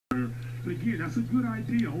But again, that's a good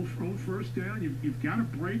idea. On first down, you've got to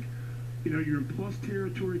break. You know, you're in plus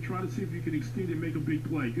territory. Try to see if you can extend and make a big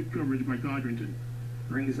play. Good coverage by Codrington.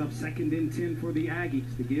 Brings up 2nd and 10 for the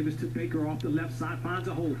Aggies. The give is to Baker off the left side. Finds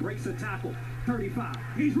a hole. Breaks a tackle. 35.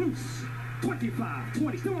 He's loose. 25.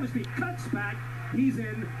 20. Still on his feet. Cuts back. He's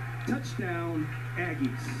in. Touchdown,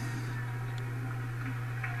 Aggies.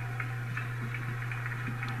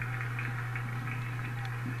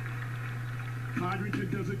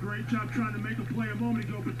 Codrington does a great job trying to make a play a moment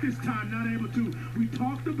ago, but this time not able to. We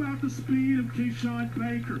talked about the speed of Keshon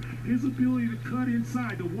Baker, his ability to cut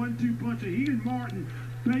inside, the 1-2 puncher. He and Martin.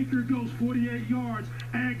 Baker goes 48 yards,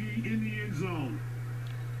 Aggie in the end zone.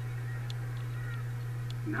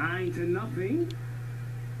 9-0.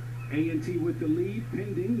 A&T with the lead,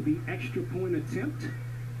 pending the extra point attempt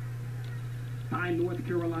by North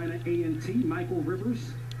Carolina A&T. Michael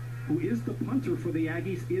Rivers, who is the punter for the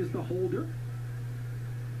Aggies, is the holder,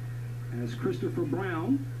 as Christopher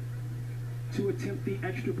Brown to attempt the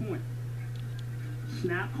extra point.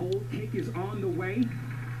 Snap, hold, kick is on the way,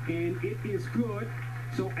 and it is good.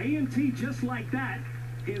 So A&T, just like that,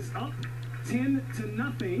 is up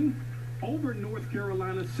 10-0 over North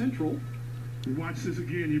Carolina Central. Watch this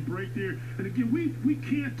again. You break there. And again, we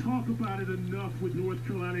can't talk about it enough with North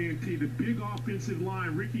Carolina A&T. The big offensive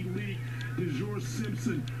line, Ricky Lee, DeJour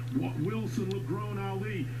Simpson, Wilson, LeGrone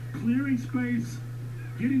Ali, clearing space,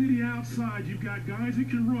 getting to the outside. You've got guys that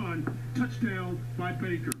can run. Touchdown by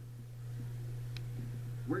Baker.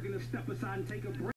 We're going to step aside and take a break.